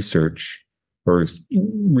research or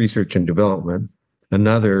research and development.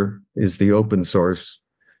 Another is the open source.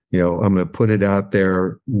 I'm going to put it out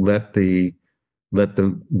there, let the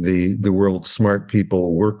world's smart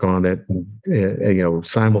people work on it,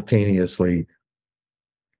 simultaneously,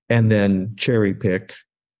 and then cherry pick.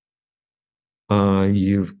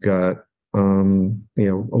 You've got a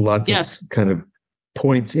lot of kind of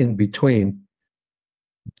points in between.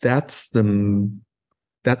 That's the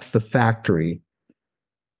factory.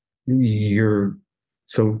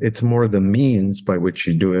 So it's more the means by which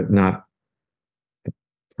you do it, not the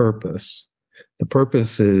purpose. The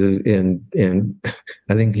purpose is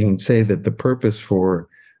I think you can say that the purpose for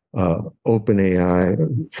OpenAI,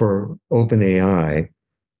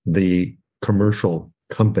 the commercial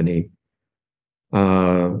company,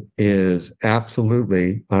 is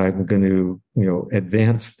absolutely, I'm going to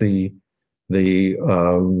advance I'm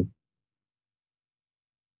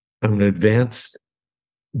going to advance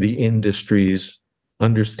the industry's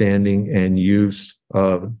understanding and use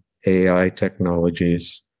of AI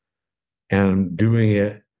technologies, and doing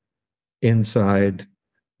it inside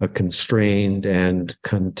a constrained and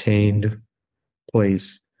contained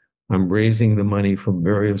place. I'm raising the money from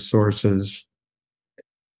various sources,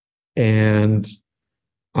 and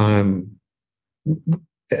I'm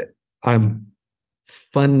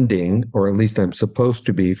funding, or at least I'm supposed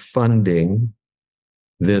to be funding,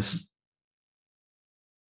 this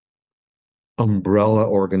umbrella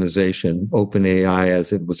organization, OpenAI,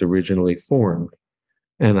 as it was originally formed.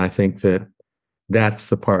 And I think that that's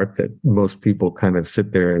the part that most people kind of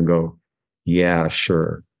sit there and go, yeah,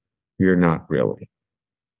 sure. You're not really.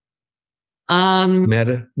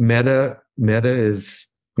 Meta is,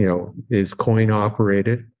 is coin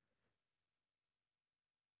operated.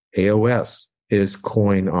 AOS is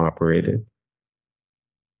coin operated.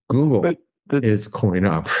 Google is coin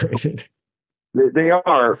operated. They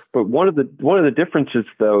are, but one of the differences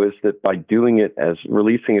though is that by doing it as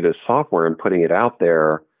releasing it as software and putting it out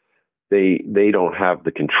there, they don't have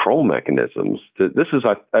the control mechanisms. This is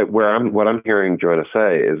what I'm hearing Joanna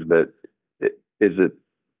say is that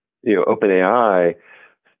OpenAI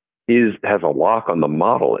has a lock on the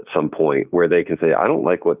model at some point where they can say, I don't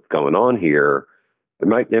like what's going on here. It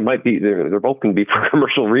might be they're both going to be for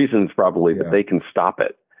commercial reasons probably, but they can stop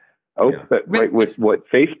it. But with what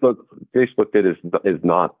Facebook did is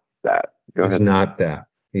not that. Go ahead. It's not that.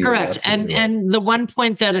 Correct. And the one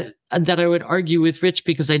point that I would argue with Rich,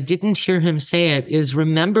 because I didn't hear him say it, is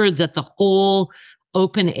remember that the whole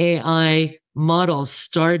OpenAI model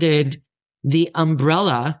started, the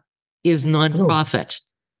umbrella is nonprofit.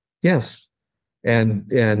 Yes. I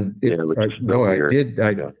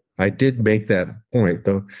did make that point.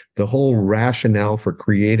 The whole rationale for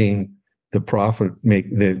creating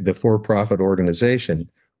the for-profit organization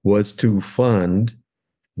was to fund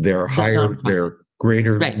their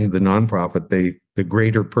greater the nonprofit, the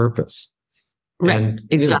greater purpose. Right. And,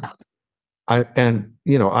 exactly. I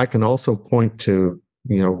can also point to,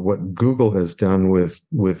 what Google has done with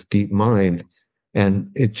DeepMind,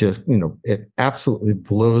 and it just, it absolutely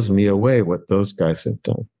blows me away what those guys have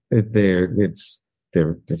done. It's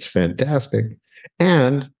fantastic.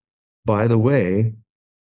 And by the way,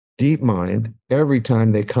 DeepMind, every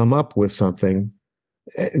time they come up with something,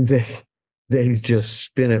 they just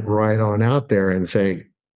spin it right on out there and say,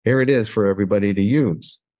 here it is for everybody to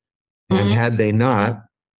use. Mm-hmm. And had they not,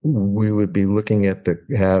 we would be looking at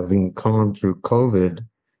having gone through COVID,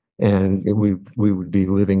 and we would be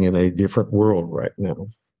living in a different world right now,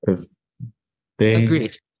 because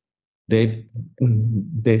Agreed.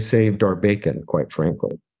 They saved our bacon, quite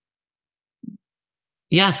frankly.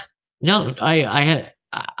 Yeah, no,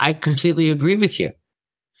 I completely agree with you.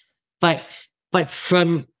 But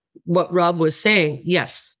from what Rob was saying,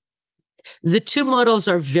 yes, the two models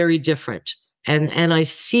are very different, and I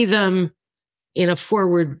see them in a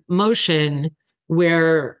forward motion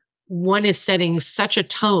where one is setting such a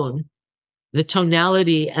tone, the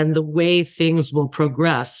tonality and the way things will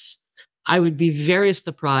progress. I would be very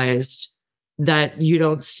surprised that you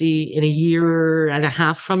don't see in a year and a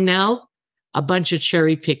half from now a bunch of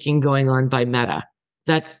cherry picking going on by Meta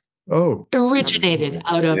that originated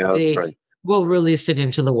out of we'll release it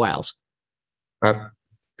into the wild. I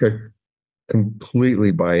could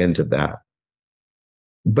completely buy into that.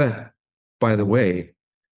 But by the way,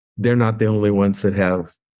 they're not the only ones that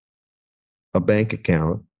have a bank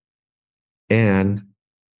account, and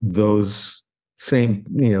those same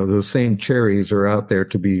cherries are out there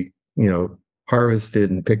to be, harvested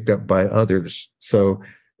and picked up by others. So,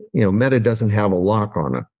 Meta doesn't have a lock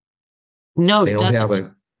on it. No, they don't have it.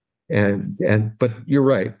 But you're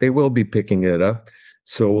right, they will be picking it up.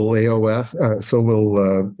 So will AOS. So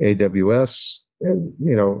will AWS.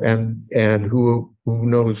 And who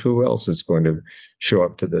knows who else is going to show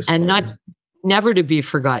up to this. And never to be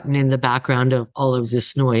forgotten in the background of all of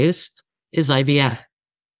this noise is IBM.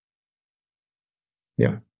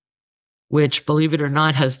 Yeah. Which, believe it or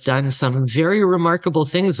not, has done some very remarkable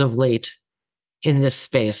things of late in this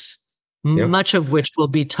space, much of which will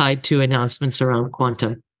be tied to announcements around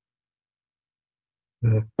quantum.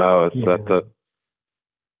 Quantum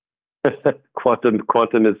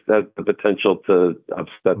has the potential to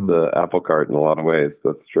upset the apple cart in a lot of ways.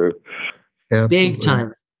 That's true.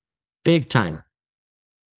 Absolutely. Big time.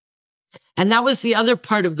 And that was the other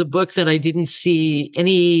part of the book that I didn't see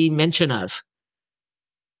any mention of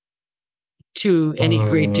to any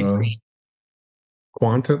great degree.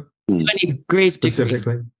 Quantum? To any great specifically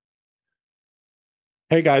degree.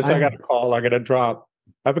 Hey guys, I got a call. I got to drop.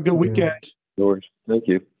 Have a good weekend. No worries. Thank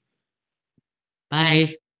you.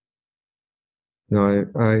 Bye.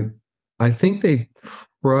 No, I think they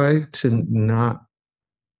try to not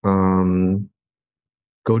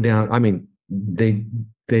go down. I mean, they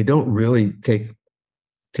don't really take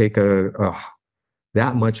a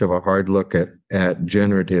that much of a hard look at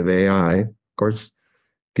generative AI. Of course,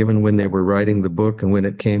 given when they were writing the book and when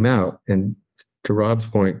it came out, and to Rob's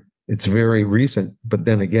point, it's very recent. But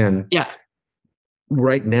then again,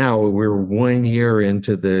 right now we're 1 year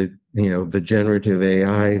into the generative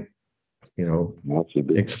AI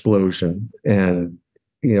explosion. And,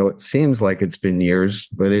 it seems like it's been years,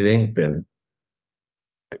 but it ain't been.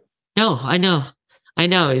 No, I know.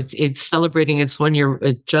 It's celebrating its 1 year.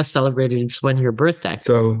 It just celebrated its 1 year birthday.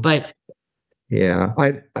 So, but yeah,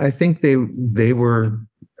 I think they were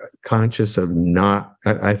conscious of not.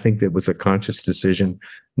 I think it was a conscious decision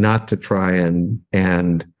not to try and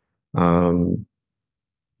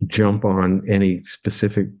jump on any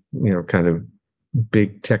specific, kind of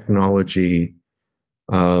big technology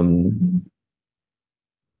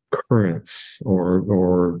currents,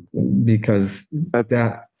 or because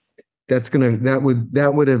that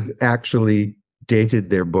would have actually dated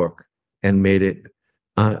their book and made it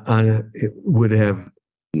it would have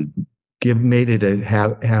made it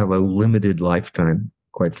have a limited lifetime,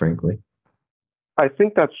 quite frankly. I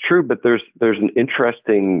think that's true, but there's an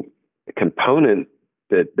interesting component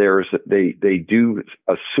that they do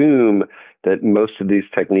assume that most of these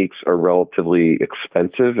techniques are relatively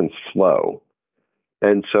expensive and slow.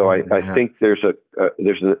 And so I think there's a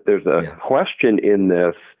question in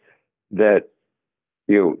this that,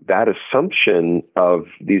 that assumption of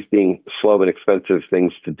these being slow and expensive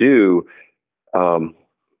things to do,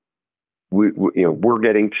 we're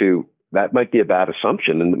getting to, that might be a bad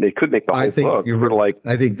assumption, and they could make the whole book sort of like.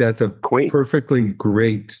 I think that's a perfectly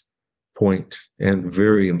great point and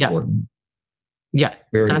very important. Yeah,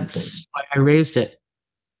 that's why I raised it.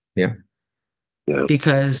 Yeah.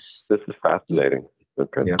 Because this is fascinating.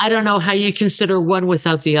 Okay. Yeah. I don't know how you consider one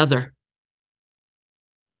without the other.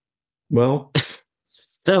 Well,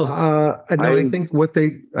 still, I think what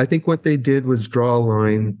they did was draw a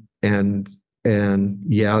line, and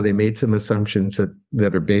they made some assumptions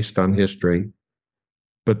that are based on history,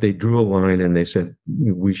 but they drew a line and they said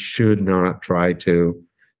we should not try to,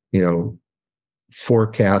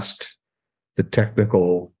 forecast the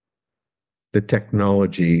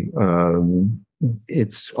technology.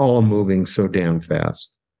 It's all moving so damn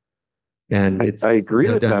fast, and I agree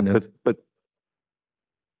with that. But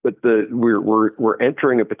we're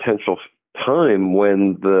entering a potential time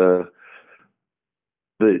when the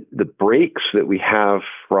breaks that we have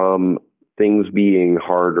from things being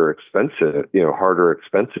hard or expensive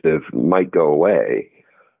might go away,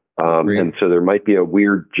 and so there might be a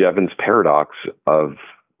weird Jevons paradox of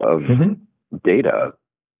data.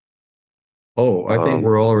 Oh, I think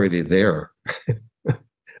we're already there. I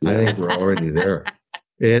think we're already there.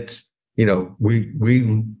 It's,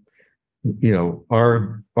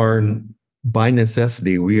 our by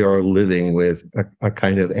necessity, we are living with a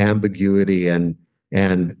kind of ambiguity and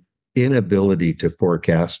inability to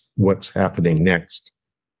forecast what's happening next.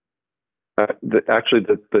 Actually,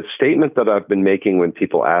 the statement that I've been making when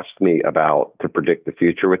people ask me about to predict the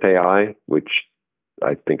future with AI, which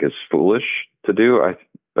I think is foolish to do,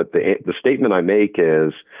 but the statement I make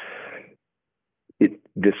is,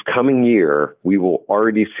 this coming year, we will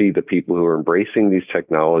already see the people who are embracing these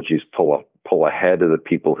technologies pull ahead of the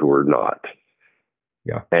people who are not.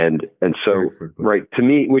 Yeah. And so, right, to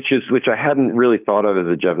me, which I hadn't really thought of as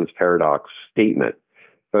a Jevons paradox statement,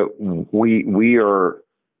 but we are,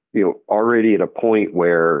 already at a point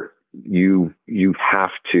where you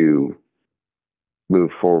have to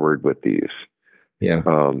move forward with these. Yeah.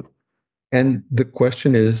 And the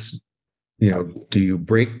question is, do you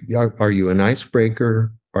break? Are you an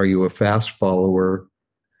icebreaker? Are you a fast follower?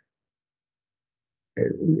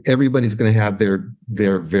 Everybody's going to have their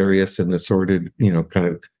various and assorted, kind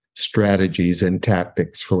of strategies and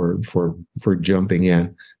tactics for jumping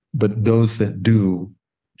in. But those that do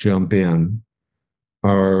jump in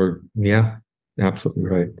are, absolutely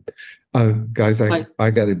right. Guys, I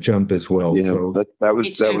got to jump as well. Yeah, so that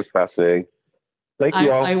was fascinating. Thank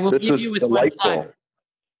you all. I will leave you with one thought.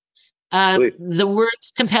 The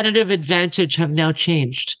words competitive advantage have now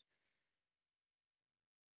changed.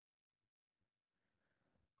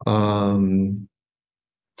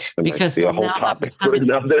 Because a whole topic for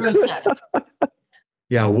another.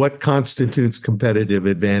 Yeah, what constitutes competitive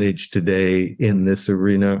advantage today in this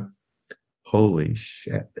arena? Holy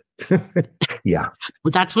shit. Yeah.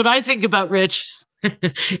 Well, that's what I think about, Rich.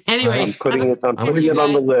 Anyway. I'm putting it on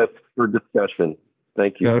the list for discussion.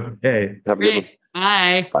 Thank you. Okay. Have a good one.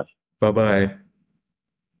 Bye. Bye. Bye-bye.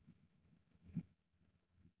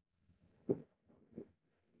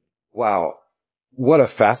 Wow. What a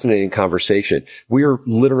fascinating conversation. We're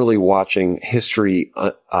literally watching history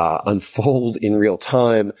unfold in real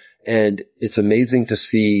time, and it's amazing to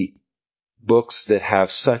see books that have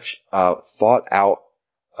such thought out,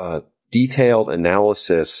 detailed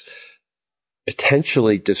analysis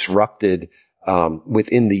potentially disrupted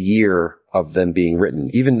within the year of them being written,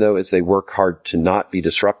 even though as they work hard to not be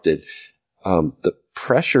disrupted, the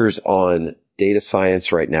pressures on data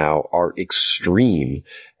science right now are extreme,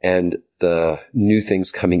 and the new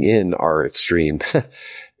things coming in are extreme.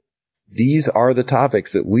 These are the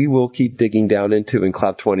topics that we will keep digging down into in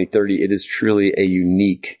Cloud 2030. It is truly a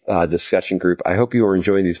unique discussion group. I hope you are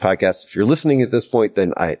enjoying these podcasts. If you're listening at this point,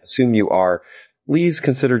 then I assume you are. Please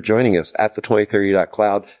consider joining us at the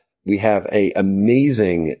 2030.cloud. We have an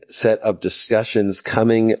amazing set of discussions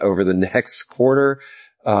coming over the next quarter.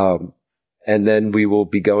 And then we will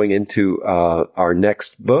be going into our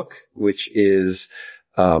next book, which is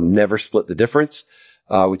Never Split the Difference.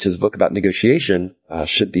 Which is a book about negotiation,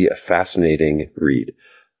 should be a fascinating read.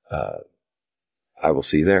 I will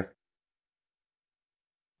see you there.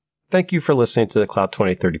 Thank you for listening to the Cloud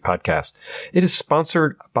 2030 podcast. It is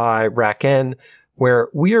sponsored by RackN, where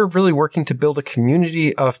we are really working to build a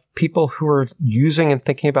community of people who are using and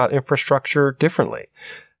thinking about infrastructure differently,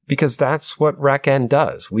 because that's what RackN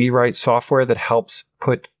does. We write software that helps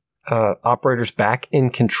put operators back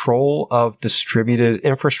in control of distributed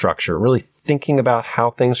infrastructure, really thinking about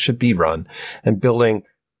how things should be run and building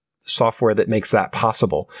software that makes that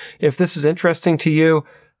possible. If this is interesting to you,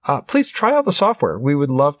 please try out the software. We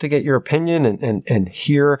would love to get your opinion and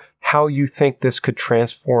hear how you think this could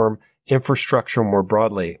transform infrastructure more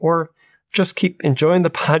broadly, or just keep enjoying the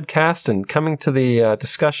podcast and coming to the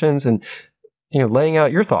discussions and laying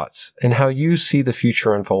out your thoughts and how you see the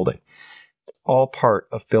future unfolding. All part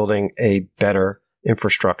of building a better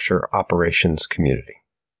infrastructure operations community.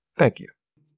 Thank you.